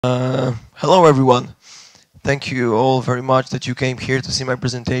Hello everyone. Thank you all very much that you came here to see my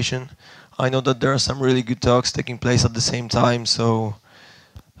presentation. I know that there are some really good talks taking place at the same time, so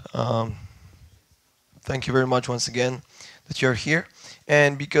um, thank you very much once again that you're here.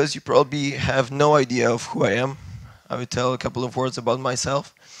 And because you probably have no idea of who I am, I will tell a couple of words about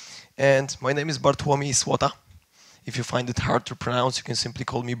myself. And my name is Bartłomiej Słota. If you find it hard to pronounce, you can simply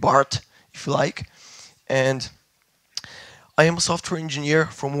call me Bart, if you like. And I am a software engineer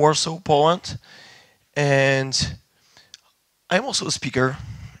from Warsaw, Poland, and I'm also a speaker,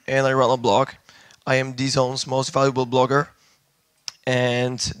 and I run a blog. I am D-Zone's most valuable blogger,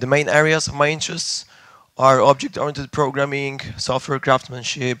 and the main areas of my interests are object-oriented programming, software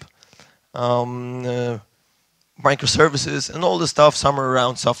craftsmanship, um, uh, microservices, and all the stuff somewhere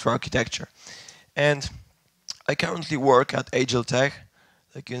around software architecture. And I currently work at Agile Tech,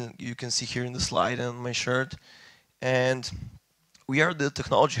 like you can see here in the slide and on my shirt, and we are the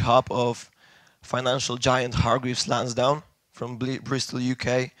technology hub of financial giant Hargreaves Lansdown from Bristol,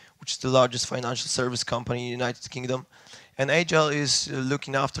 UK, which is the largest financial service company in the United Kingdom. And Agile is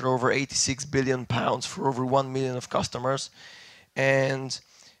looking after over 86 billion pounds for over 1 million of customers. And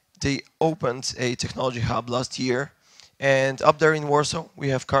they opened a technology hub last year. And up there in Warsaw, we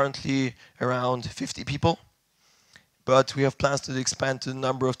have currently around 50 people. But we have plans to expand to the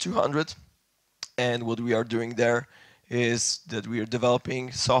number of 200. And what we are doing there is that we are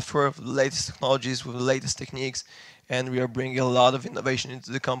developing software with the latest technologies, with the latest techniques, and we are bringing a lot of innovation into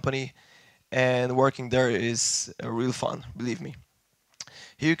the company, and working there is real fun, believe me.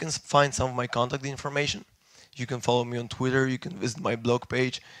 Here you can find some of my contact information. You can follow me on Twitter, you can visit my blog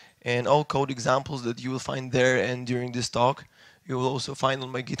page, and all code examples that you will find there and during this talk, you will also find on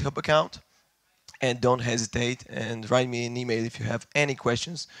my GitHub account. And don't hesitate and write me an email if you have any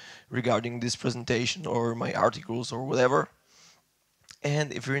questions regarding this presentation or my articles or whatever.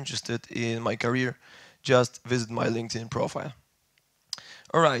 And if you're interested in my career, just visit my LinkedIn profile.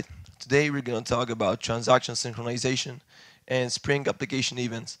 Alright, today we're going to talk about transaction synchronization and Spring application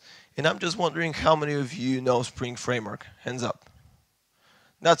events. And I'm just wondering how many of you know Spring Framework? Hands up.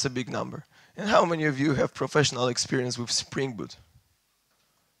 That's a big number. And how many of you have professional experience with Spring Boot?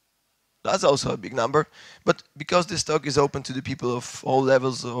 That's also a big number. But because this talk is open to the people of all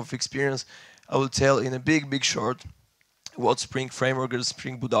levels of experience, I will tell in a big short what Spring Framework and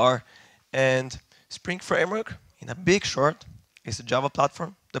Spring Boot are. And Spring Framework, in a big short, is a Java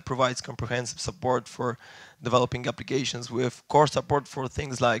platform that provides comprehensive support for developing applications with core support for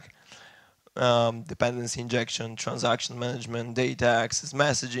things like dependency injection, transaction management, data access,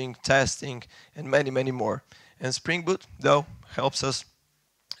 messaging, testing, and many more. And Spring Boot, though, helps us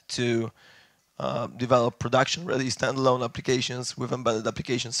to develop production-ready standalone applications with embedded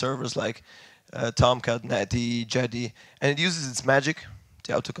application servers like Tomcat, Netty, Jetty, and it uses its magic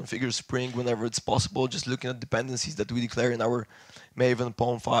to auto-configure Spring whenever it's possible, just looking at dependencies that we declare in our Maven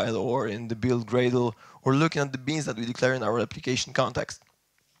POM file or in the build Gradle, or looking at the beans that we declare in our application context.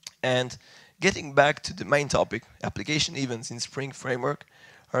 And getting back to the main topic, application events in Spring Framework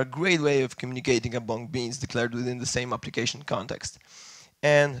are a great way of communicating among beans declared within the same application context.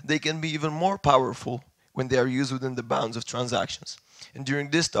 And they can be even more powerful when they are used within the bounds of transactions. And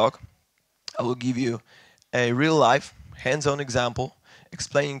during this talk, I will give you a real-life, hands-on example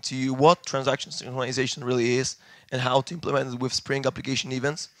explaining to you what transaction synchronization really is and how to implement it with Spring application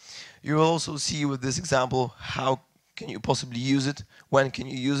events. You will also see with this example how can you possibly use it, when can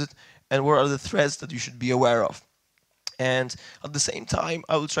you use it, and what are the threats that you should be aware of. And at the same time,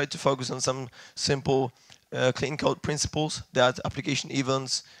 I will try to focus on some simple clean code principles that application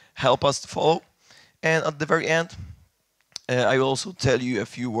events help us to follow. And at the very end, I will also tell you a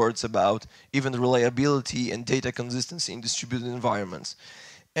few words about event reliability and data consistency in distributed environments.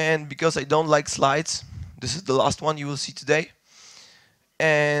 And because I don't like slides, this is the last one you will see today.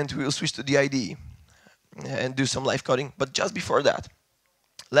 And we will switch to the IDE and do some live coding. But just before that,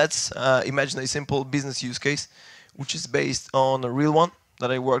 let's imagine a simple business use case, which is based on a real one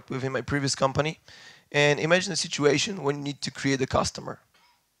that I worked with in my previous company. And imagine a situation when you need to create a customer.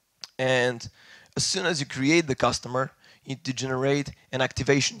 And as soon as you create the customer, you need to generate an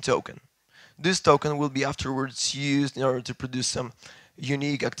activation token. This token will be afterwards used in order to produce some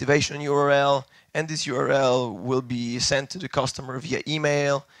unique activation URL, and this URL will be sent to the customer via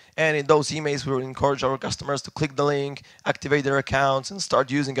email, and in those emails we will encourage our customers to click the link, activate their accounts, and start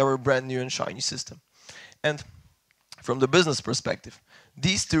using our brand new and shiny system. And from the business perspective,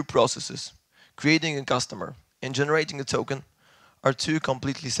 these two processes, creating a customer and generating a token, are two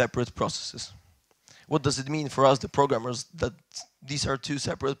completely separate processes. What does it mean for us, the programmers, that these are two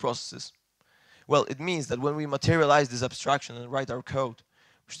separate processes? Well, it means that when we materialize this abstraction and write our code,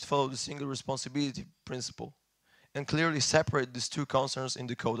 we should follow the single responsibility principle and clearly separate these two concerns in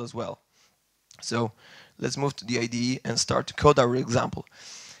the code as well. So let's move to the IDE and start to code our example.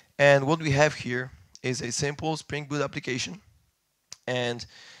 And what we have here is a simple Spring Boot application. And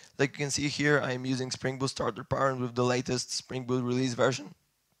like you can see here, I'm using Spring Boot Starter Parent with the latest Spring Boot release version.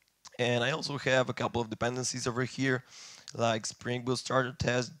 And I also have a couple of dependencies over here, like Spring Boot Starter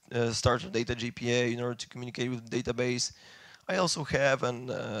Test, Starter Data GPA in order to communicate with the database. I also have an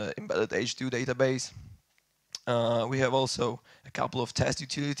embedded H2 database. We have also a couple of test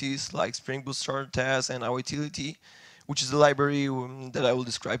utilities like Spring Boot Starter Test and our utility, which is a library that I will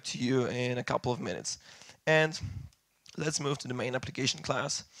describe to you in a couple of minutes. And let's move to the main application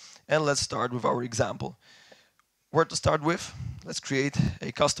class and let's start with our example. Where to start with? Let's create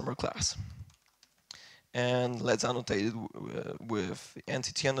a customer class. And let's annotate it with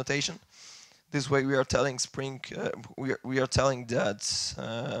entity annotation. This way we are telling Spring, we are telling that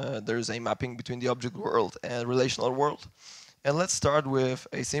there is a mapping between the object world and relational world. And let's start with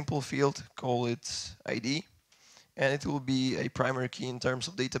a simple field, call it ID. And it will be a primary key in terms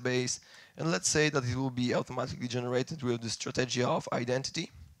of database. And let's say that it will be automatically generated with the strategy of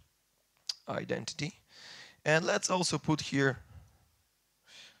identity. And let's also put here,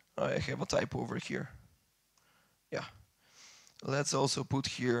 I have a typo over here. Yeah. Let's also put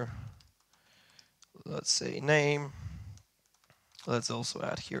here, let's say name. Let's also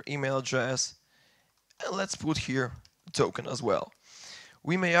add here email address. And let's put here token as well.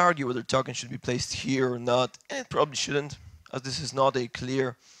 We may argue whether token should be placed here or not, and it probably shouldn't, as this is not a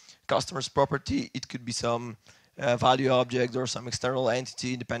clear customer's property. It could be some value object or some external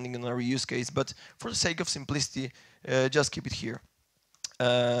entity depending on our use case, but for the sake of simplicity, just keep it here.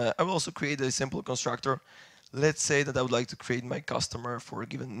 I will also create a simple constructor. Let's say that I would like to create my customer for a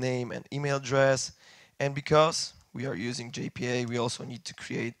given name and email address, and because we are using JPA, we also need to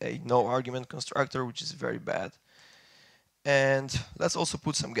create a no argument constructor, which is very bad. And let's also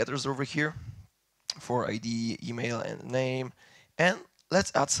put some getters over here for ID, email, and name, and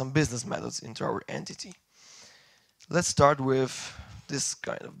let's add some business methods into our entity. Let's start with this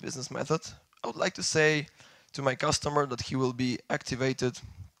kind of business method. I would like to say to my customer that he will be activated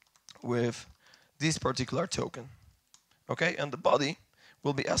with this particular token. Okay, and the body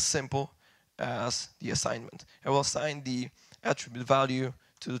will be as simple as the assignment. I will assign the attribute value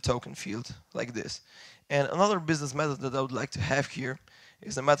to the token field like this. And another business method that I would like to have here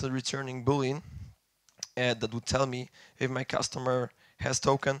is a method returning boolean that would tell me if my customer has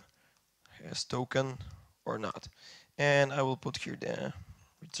token or not. And I will put here the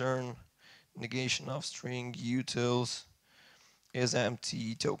return negation of string utils is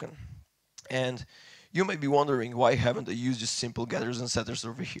empty token. And you may be wondering why haven't I used just simple getters and setters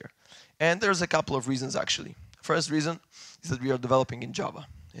over here. And there's a couple of reasons actually. First reason is that we are developing in Java.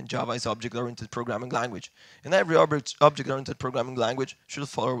 And Java is object-oriented programming language. And every object-oriented programming language should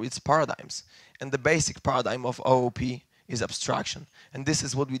follow its paradigms. And the basic paradigm of OOP is abstraction. And this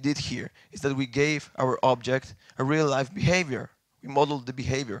is what we did here, is that we gave our object a real-life behavior. We modeled the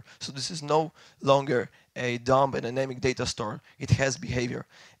behavior. So this is no longer a dumb and dynamic data store. It has behavior.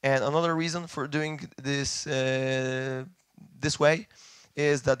 And another reason for doing this this way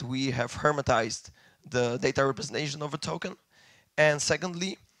is that we have hermetized the data representation of a token. And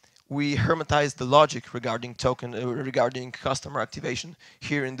secondly, we hermetize the logic regarding token, regarding customer activation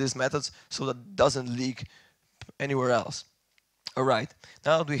here in these methods, so that it doesn't leak anywhere else. All right,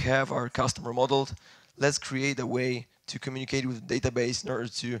 now that we have our customer modeled, let's create a way to communicate with the database in order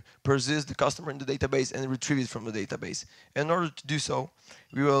to persist the customer in the database and retrieve it from the database. And in order to do so,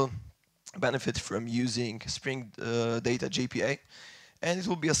 we will benefit from using Spring Data JPA, and it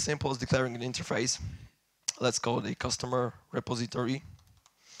will be as simple as declaring an interface. Let's call it a customer repository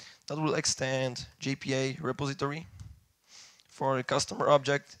that will extend JPA repository for a customer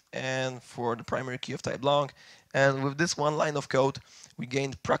object and for the primary key of type long. And with this one line of code, we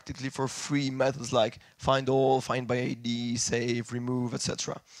gained practically for free methods like find all, find by ID, save, remove,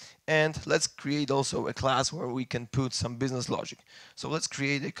 etc. And let's create also a class where we can put some business logic. So let's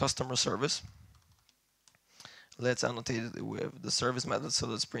create a customer service. Let's annotate it with the service method so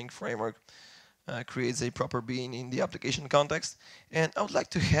the Spring framework creates a proper bean in the application context. And I would like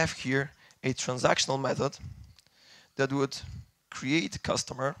to have here a transactional method that would create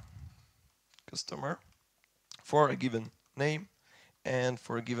customer for a given name and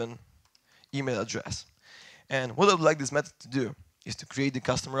for a given email address. And what I would like this method to do is to create the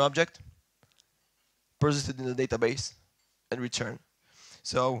customer object, persist it in the database, and return.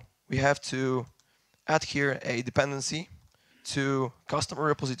 So we have to add here a dependency to customer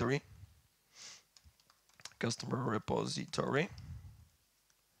repository,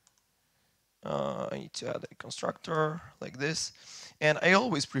 I need to add a constructor like this. And I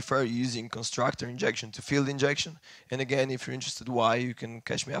always prefer using constructor injection to field injection. And again, if you're interested why, you can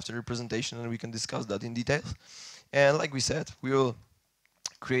catch me after the presentation and we can discuss that in detail. And like we said, we will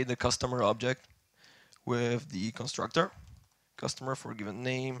create the customer object with the constructor, customer for given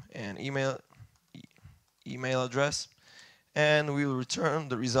name and email address. And we will return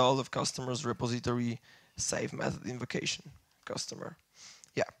the result of customer's repository save method invocation, customer.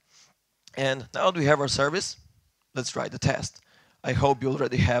 Yeah. And now that we have our service, let's write the test. I hope you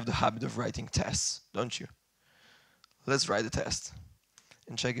already have the habit of writing tests, don't you? Let's write the test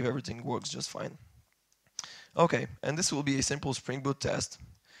and check if everything works just fine. Okay, and this will be a simple Spring Boot test,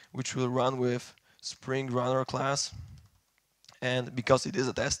 which will run with Spring Runner class. And because it is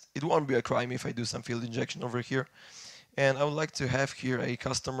a test, it won't be a crime if I do some field injection over here. And I would like to have here a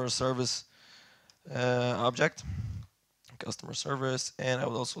customer service object, customer service, and I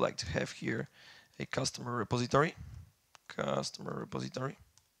would also like to have here a customer repository,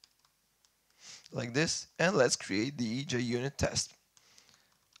 like this. And let's create the JUnit test.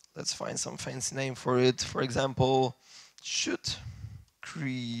 Let's find some fancy name for it. For example, should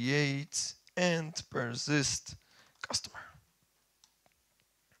create and persist customer.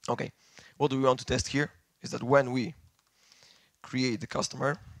 Okay, what do we want to test here is that when we create the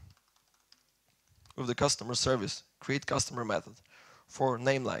customer with the customer service, create customer method for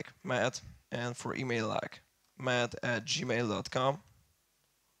name like Matt and for email like matt@gmail.com,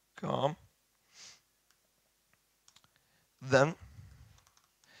 then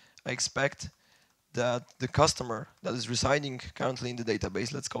I expect that the customer that is residing currently in the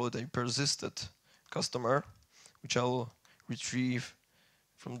database, let's call it a persisted customer, which I will retrieve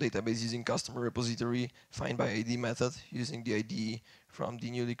from database using customer repository find by ID method using the ID from the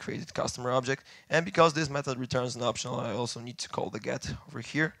newly created customer object. And because this method returns an optional, I also need to call the get over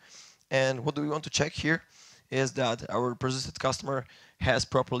here. And what do we want to check here is that our persisted customer has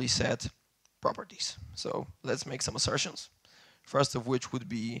properly set properties. So let's make some assertions. First of which would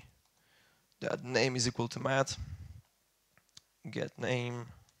be that name is equal to Matt, get name,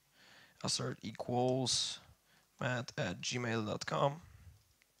 assert equals matt@gmail.com,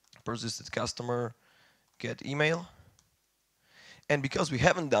 persisted customer, get email. And because we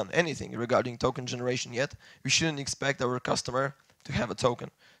haven't done anything regarding token generation yet, we shouldn't expect our customer to have a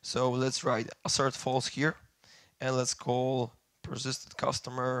token. So let's write assert false here, and let's call persisted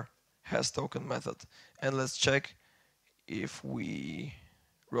customer has token method. And let's check if we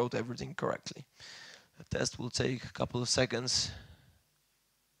wrote everything correctly. The test will take a couple of seconds.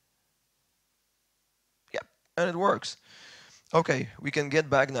 Yep, and it works. Okay, we can get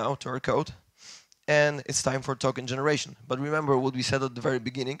back now to our code, and it's time for token generation. But remember what we said at the very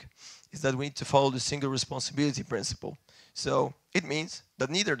beginning is that we need to follow the single responsibility principle. So it means that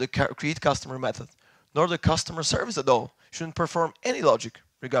neither the create customer method nor the customer service at all shouldn't perform any logic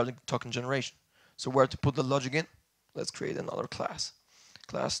regarding token generation. So where to put the logic in? Let's create another class.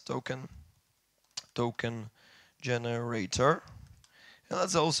 Class token generator. And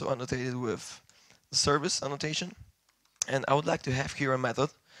let's also annotate it with the service annotation. And I would like to have here a method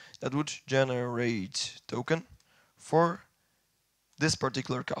that would generate token for this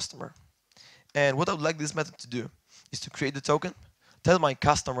particular customer. And what I would like this method to do is to create the token, tell my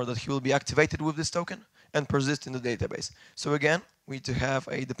customer that he will be activated with this token, and persist in the database. So again, we need to have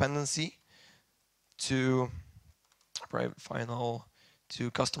a dependency to private final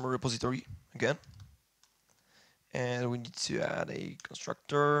to customer repository again. And we need to add a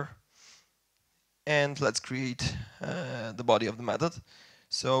constructor. And let's create the body of the method.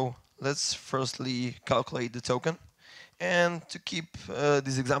 So let's firstly calculate the token. And to keep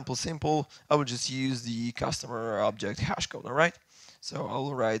this example simple, I will just use the customer object hashcode, all right? So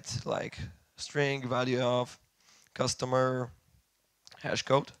I'll write like string value of customer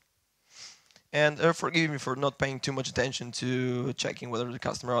hashcode. And forgive me for not paying too much attention to checking whether the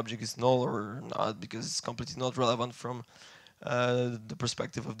customer object is null or not, because it's completely not relevant from the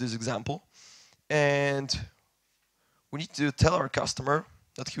perspective of this example. And we need to tell our customer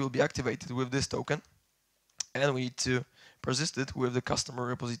that he will be activated with this token, and we need to persist it with the customer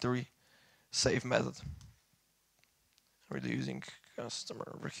repository save method. We're using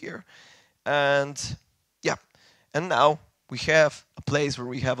customer over here. And yeah, and now we have a place where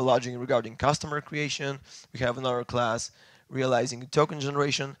we have a logic regarding customer creation. We have another class realizing token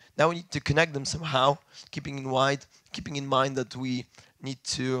generation. Now we need to connect them somehow, keeping in mind that we need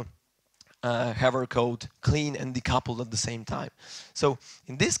to have our code clean and decoupled at the same time. So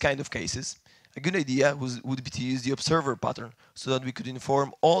in this kind of cases, a good idea would be to use the observer pattern so that we could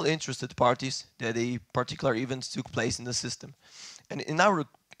inform all interested parties that a particular event took place in the system. And in our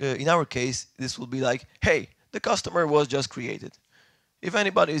in our case, this will be like, hey, the customer was just created. If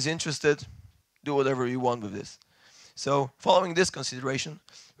anybody is interested, do whatever you want with this. So following this consideration,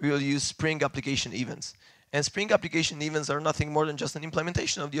 we will use Spring application events. And Spring application events are nothing more than just an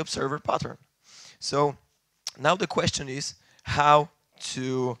implementation of the observer pattern. So now the question is how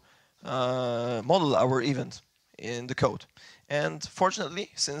to model our event in the code. And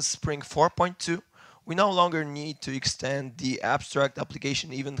fortunately, since Spring 4.2, we no longer need to extend the abstract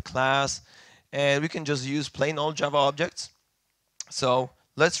application event class, and we can just use plain old Java objects. So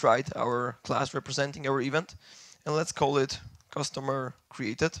let's write our class representing our event, and let's call it customer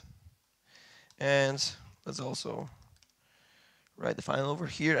created. And let's also write the file over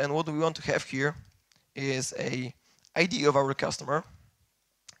here. And what we want to have here is a ID of our customer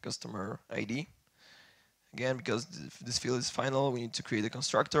ID. Again, because this field is final, we need to create a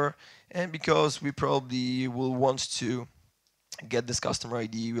constructor. And because we probably will want to get this customer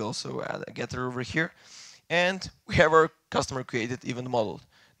ID, we also add a getter over here. And we have our customer created event modeled.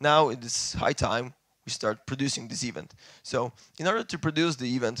 Now it is high time we start producing this event. So in order to produce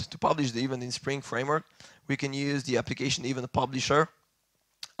the event, to publish the event in Spring Framework, we can use the application event publisher,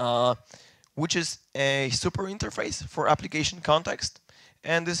 which is a super interface for application context.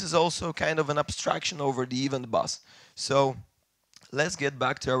 And this is also kind of an abstraction over the event bus. So let's get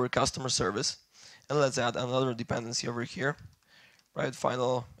back to our customer service, and let's add another dependency over here. Right,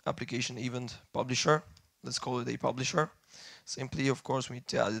 final application event publisher. Let's call it a publisher. Simply, of course, we need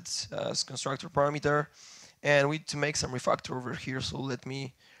to add it as constructor parameter, and we need to make some refactor over here. So let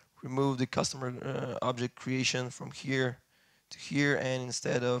me remove the customer object creation from here to here, and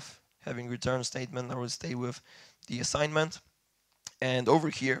instead of having return statement, I will stay with the assignment. And over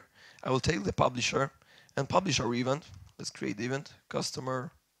here, I will take the publisher and publish our event. Let's create the event,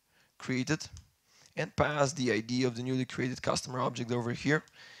 customer created, and pass the ID of the newly created customer object over here.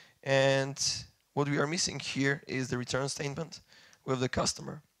 And what we are missing here is the return statement with the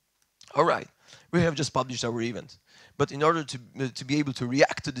customer. All right, we have just published our event. But in order to be able to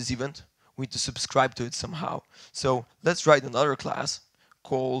react to this event, we need to subscribe to it somehow. So let's write another class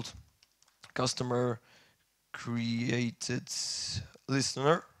called customer created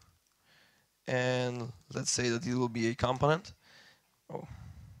listener, and let's say that it will be a component. Oh,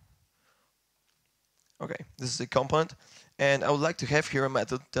 okay, this is a component, and I would like to have here a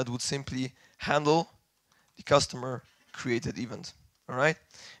method that would simply handle the customer created event. All right,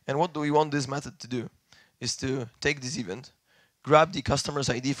 and what do we want this method to do? Is to take this event, grab the customer's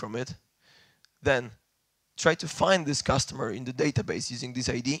ID from it, then try to find this customer in the database using this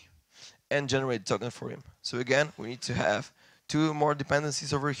ID, and generate a token for him. So again, we need to have two more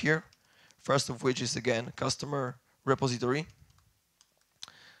dependencies over here. First of which is again customer repository.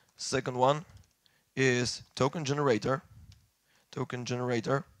 Second one is token generator.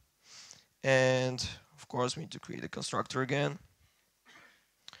 And of course we need to create a constructor again.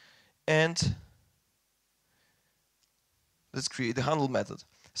 And let's create the handle method.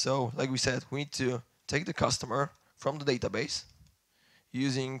 So like we said, we need to take the customer from the database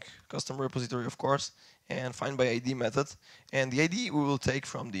using customer repository, of course, and find by ID method. And the ID we will take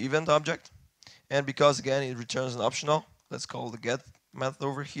from the event object. And because again it returns an optional, let's call the get method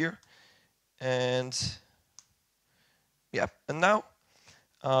over here. And yeah, and now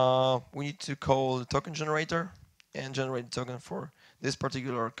we need to call the token generator and generate the token for this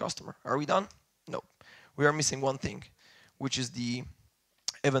particular customer. Are we done? No. We are missing one thing, which is the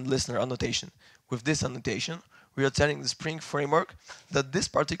event listener annotation. With this annotation, we are telling the Spring framework that this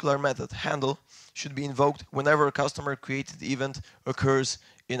particular method, handle, should be invoked whenever a customer created event occurs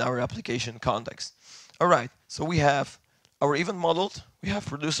in our application context. All right, so we have our event modeled, we have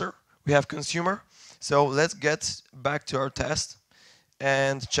producer, we have consumer. So let's get back to our test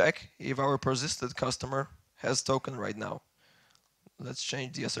and check if our persisted customer has token right now. Let's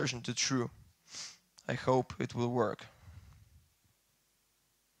change the assertion to true. I hope it will work.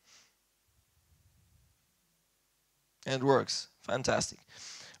 And it works. Fantastic.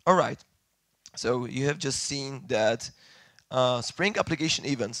 All right. So you have just seen that Spring application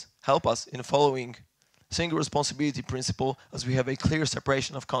events help us in following single responsibility principle, as we have a clear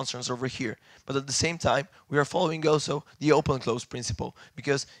separation of concerns over here. But at the same time, we are following also the open-close principle,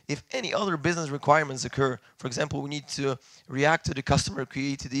 because if any other business requirements occur, for example, we need to react to the customer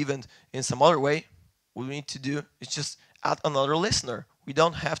created event in some other way, what we need to do is just add another listener. We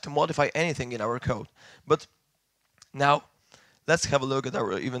don't have to modify anything in our code. But now, let's have a look at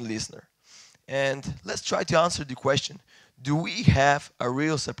our event listener. And let's try to answer the question, do we have a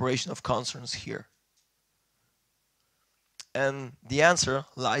real separation of concerns here? And the answer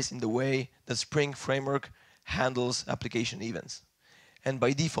lies in the way that Spring Framework handles application events. And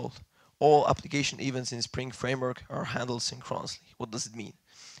by default, all application events in Spring Framework are handled synchronously. What does it mean?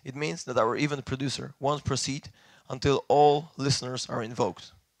 It means that our event producer won't proceed until all listeners are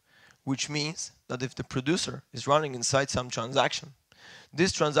invoked, which means that if the producer is running inside some transaction,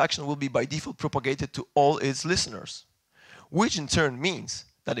 this transaction will be by default propagated to all its listeners, which in turn means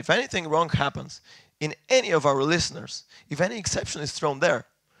that if anything wrong happens in any of our listeners, if any exception is thrown there,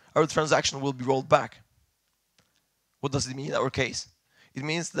 our transaction will be rolled back. What does it mean in our case? It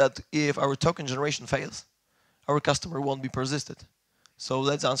means that if our token generation fails, our customer won't be persisted. So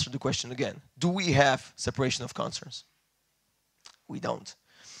let's answer the question again. Do we have separation of concerns? We don't.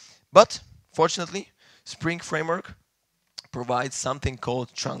 But fortunately, Spring Framework provides something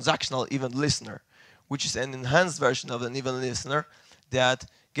called transactional event listener, which is an enhanced version of an event listener that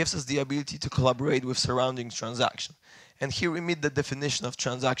gives us the ability to collaborate with surrounding transaction. And here we meet the definition of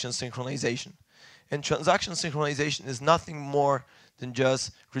transaction synchronization. And transaction synchronization is nothing more than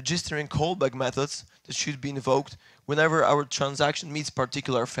just registering callback methods that should be invoked whenever our transaction meets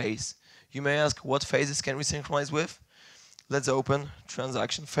particular phase. You may ask, what phases can we synchronize with? Let's open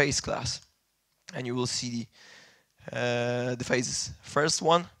transaction phase class, and you will see the phases. First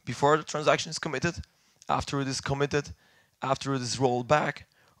one, before the transaction is committed, after it is committed, after it is rolled back,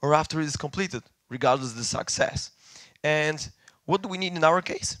 or after it is completed, regardless of the success. And what do we need in our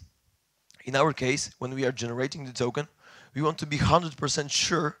case? In our case, when we are generating the token, we want to be 100%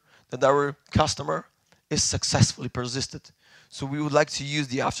 sure that our customer is successfully persisted. So we would like to use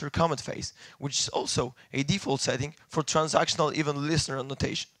the after commit phase, which is also a default setting for transactional event listener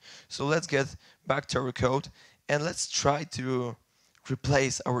annotation. So let's get back to our code and let's try to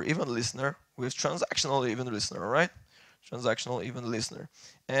replace our event listener with transactional event listener, all right? Transactional event listener.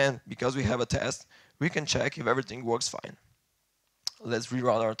 And because we have a test, we can check if everything works fine. Let's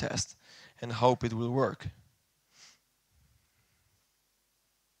rerun our test and hope it will work.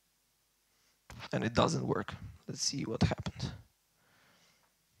 And it doesn't work. Let's see what happened.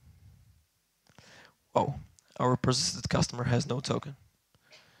 Oh, our persisted customer has no token.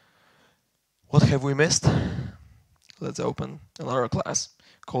 What have we missed? Let's open another class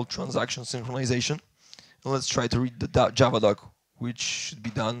called transaction synchronization. And let's try to read the Java doc, which should be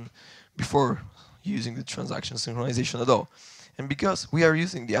done before using the transaction synchronization at all. And because we are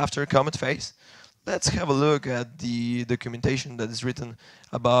using the after commit phase, let's have a look at the documentation that is written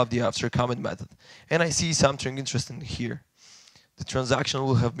above the after commit method. And I see something interesting here. The transaction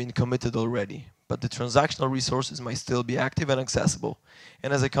will have been committed already, but the transactional resources might still be active and accessible.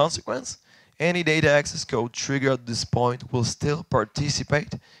 And as a consequence, any data access code triggered at this point will still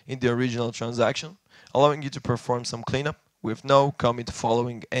participate in the original transaction, allowing you to perform some cleanup with no commit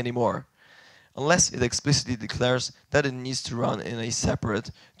following anymore, unless it explicitly declares that it needs to run in a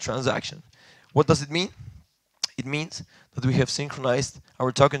separate transaction. What does it mean? It means that we have synchronized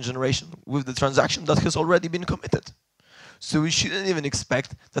our token generation with the transaction that has already been committed. So we shouldn't even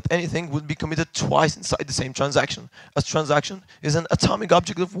expect that anything would be committed twice inside the same transaction, as transaction is an atomic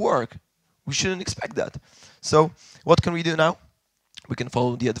object of work. We shouldn't expect that. So what can we do now? We can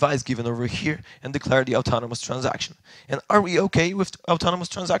follow the advice given over here and declare the autonomous transaction. And are we okay with autonomous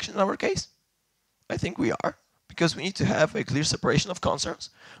transaction in our case? I think we are, because we need to have a clear separation of concerns.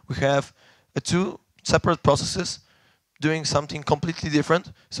 We have two separate processes doing something completely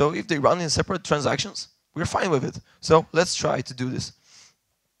different. So if they run in separate transactions, we're fine with it. So let's try to do this.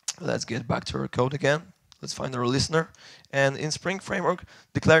 Let's get back to our code again. Let's find our listener. And in Spring Framework,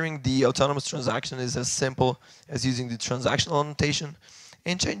 declaring the autonomous transaction is as simple as using the transactional annotation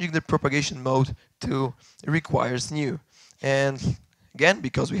and changing the propagation mode to requires new. And again,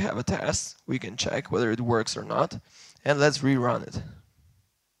 because we have a test, we can check whether it works or not. And let's rerun it.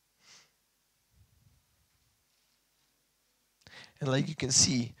 And like you can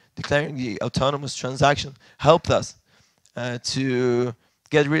see, declaring the autonomous transaction helped us to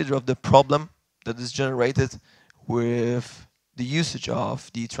get rid of the problem that is generated with the usage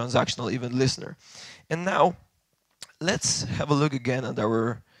of the transactional event listener. And now, let's have a look again at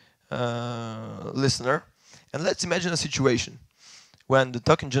our listener. And let's imagine a situation when the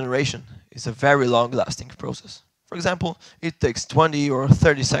token generation is a very long-lasting process. For example, it takes 20 or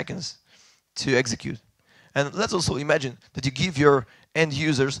 30 seconds to execute. And let's also imagine that you give your end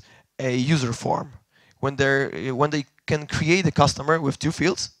users a user form when they can create a customer with two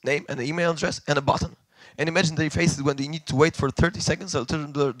fields, name and email address, and a button. And imagine they face it when they need to wait for 30 seconds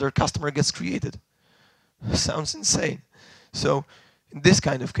until their customer gets created. Sounds insane. So in this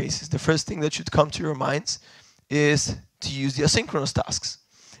kind of cases, the first thing that should come to your minds is to use the asynchronous tasks.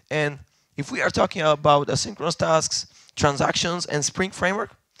 And if we are talking about asynchronous tasks, transactions, and Spring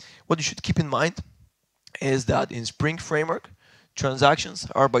Framework, what you should keep in mind is that in Spring Framework, transactions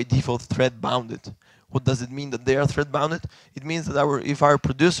are by default thread bounded. What does it mean that they are thread bounded? It means that if our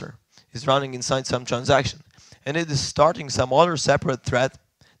producer is running inside some transaction and it is starting some other separate thread,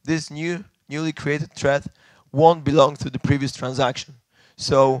 this newly created thread won't belong to the previous transaction.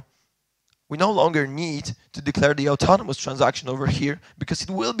 So we no longer need to declare the autonomous transaction over here, because it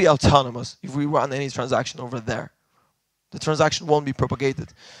will be autonomous if we run any transaction over there. The transaction won't be propagated.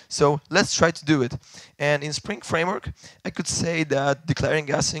 So let's try to do it. And in Spring Framework, I could say that declaring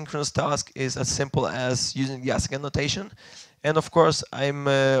asynchronous task is as simple as using the async notation. And of course, I'm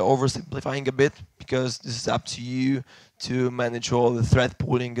oversimplifying a bit, because this is up to you to manage all the thread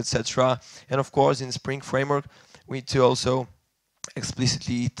pooling, etc. And of course, in Spring Framework, we need to also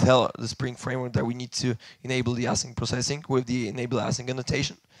explicitly tell the Spring Framework that we need to enable the async processing with the enable async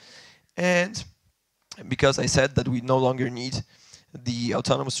annotation. And because I said that we no longer need the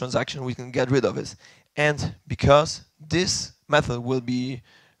autonomous transaction, we can get rid of it. And because this method will be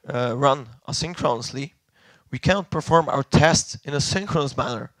run asynchronously, we cannot perform our tests in a synchronous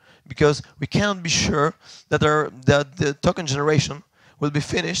manner, because we cannot be sure that the token generation will be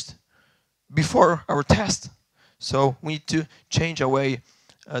finished before our test. So we need to change our way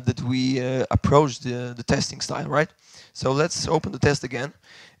that we approach the testing style, right? So let's open the test again.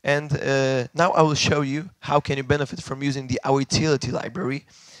 And now I will show you how can you benefit from using the awaitility library,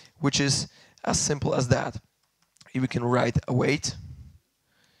 which is as simple as that. We can write await,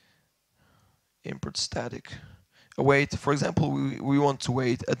 import static await. For example, we want to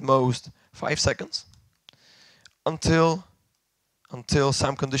wait at most 5 seconds until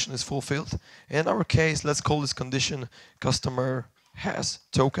some condition is fulfilled. In our case, let's call this condition customer has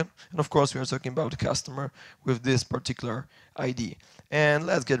token. And of course, we are talking about the customer with this particular ID. And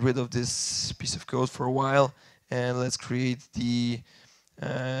let's get rid of this piece of code for a while, and let's create the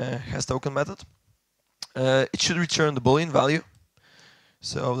has token method. It should return the Boolean value.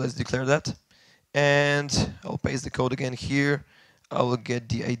 So let's declare that. And I'll paste the code again here. I will get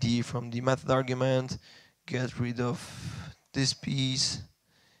the ID from the method argument, get rid of this piece,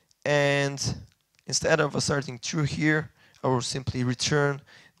 and instead of asserting true here, I will simply return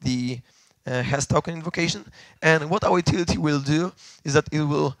the has token invocation. And what our utility will do is that it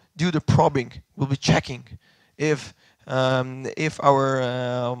will do the probing. We'll be checking if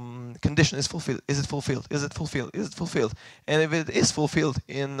our condition is fulfilled. Is it fulfilled? Is it fulfilled? Is it fulfilled? And if it is fulfilled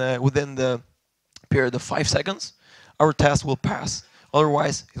in within the period of 5 seconds, our test will pass.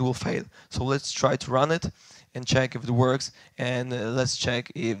 Otherwise, it will fail. So let's try to run it and check if it works. And let's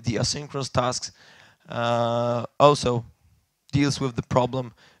check if the asynchronous tasks also deals with the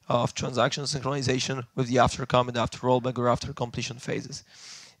problem of transaction synchronization with the after commit, after rollback, or after completion phases.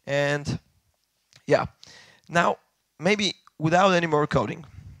 And yeah, now maybe without any more coding,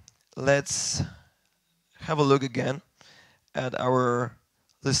 let's have a look again at our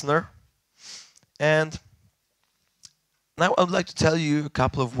listener. And now I would like to tell you a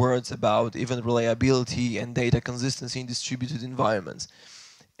couple of words about event reliability and data consistency in distributed environments.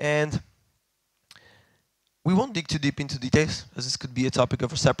 And we won't dig too deep into details, as this could be a topic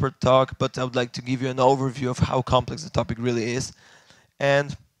of a separate talk, but I would like to give you an overview of how complex the topic really is.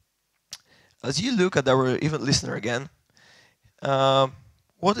 And as you look at our event listener again,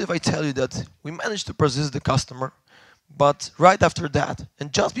 what if I tell you that we managed to persist the customer, but right after that,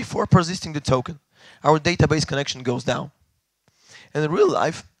 and just before persisting the token, our database connection goes down. And in real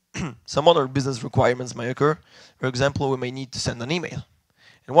life, some other business requirements may occur. For example, we may need to send an email.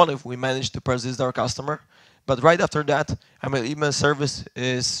 And what if we manage to persist our customer, but right after that, our email service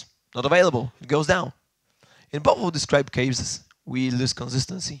is not available, it goes down. In both of described cases, we lose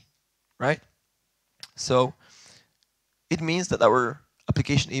consistency, right? So it means that our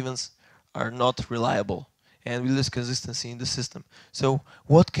application events are not reliable, and we lose consistency in the system. So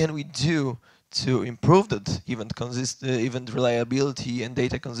what can we do to improve that event reliability and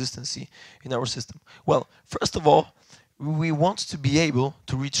data consistency in our system? Well, first of all, we want to be able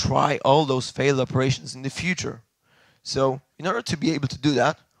to retry all those failed operations in the future. So in order to be able to do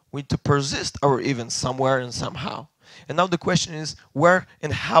that, we need to persist our events somewhere and somehow. And now the question is where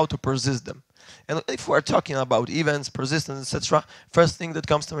and how to persist them. And if we're talking about events, persistence, etc., first thing that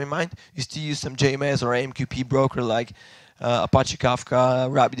comes to my mind is to use some JMS or AMQP broker like Apache Kafka,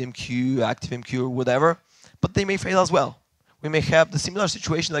 RabbitMQ, ActiveMQ, or whatever, but they may fail as well. We may have the similar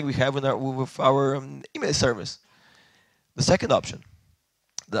situation like we have with our email service. The second option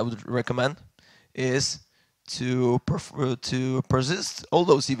that I would recommend is to persist all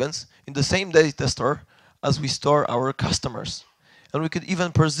those events in the same data store as we store our customers. And we could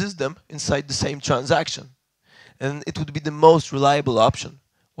even persist them inside the same transaction. And it would be the most reliable option.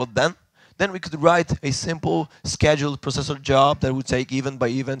 What then? Then we could write a simple scheduled processor job that would take event by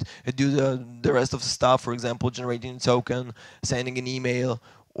event and do the rest of the stuff, for example, generating a token, sending an email,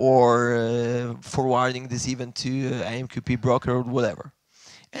 or forwarding this event to AMQP broker or whatever.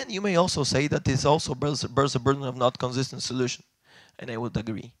 And you may also say that this also bears a burden of not consistent solution. And I would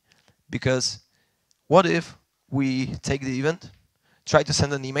agree. Because what if we take the event, try to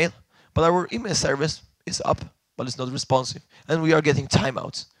send an email, but our email service is up, but it's not responsive, and we are getting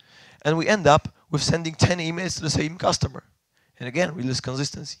timeouts. And we end up with sending 10 emails to the same customer. And again, we lose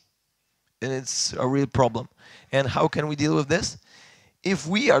consistency. And it's a real problem. And how can we deal with this? If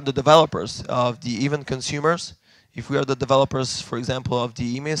we are the developers of the event consumers, if we are the developers, for example, of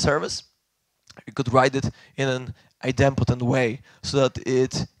the email service, we could write it in an idempotent way so that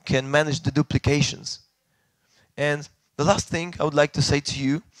it can manage the duplications. And the last thing I would like to say to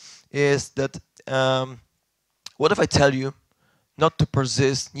you is that what if I tell you not to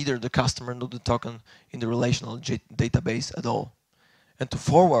persist neither the customer nor the token in the relational database at all, and to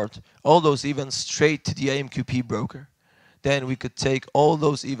forward all those events straight to the AMQP broker? Then we could take all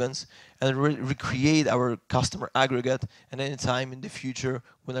those events and recreate our customer aggregate at any time in the future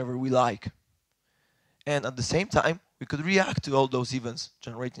whenever we like. And at the same time, we could react to all those events,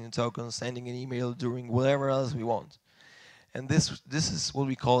 generating the tokens, sending an email, doing whatever else we want. And this is what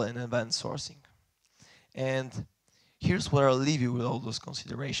we call an event sourcing. And here's where I'll leave you with all those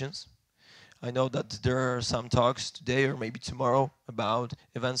considerations. I know that there are some talks today or maybe tomorrow about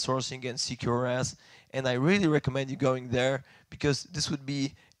event sourcing and CQRS, and I really recommend you going there because this would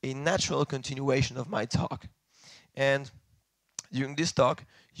be a natural continuation of my talk. And during this talk,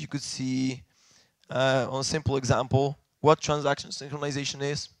 you could see on a simple example what transaction synchronization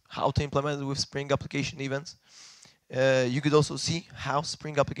is, how to implement it with Spring application events. You could also see how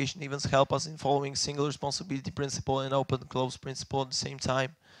Spring application events help us in following single responsibility principle and open close principle at the same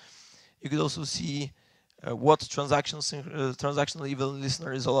time. You could also see what transactional event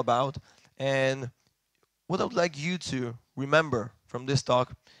listener is all about. And what I would like you to remember from this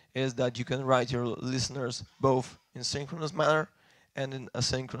talk is that you can write your listeners both in synchronous manner and in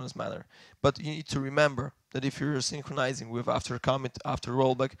asynchronous manner. But you need to remember that if you're synchronizing with after commit, after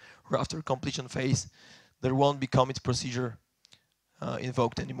rollback, or after completion phase, there won't be commit procedure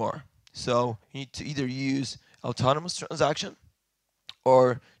invoked anymore. So you need to either use autonomous transaction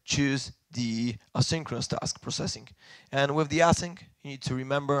or choose the asynchronous task processing. And with the async, you need to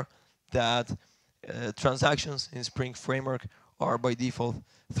remember that transactions in Spring Framework are by default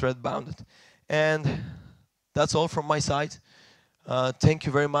thread bounded. And that's all from my side. Thank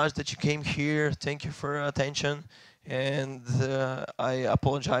you very much that you came here. Thank you for your attention. And I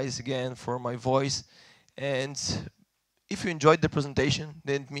apologize again for my voice. And if you enjoyed the presentation,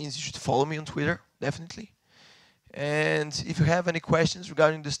 then it means you should follow me on Twitter, definitely. And if you have any questions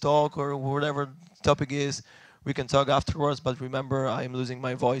regarding this talk or whatever the topic is, we can talk afterwards. But remember, I'm losing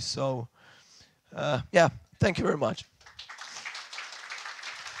my voice. So yeah, thank you very much.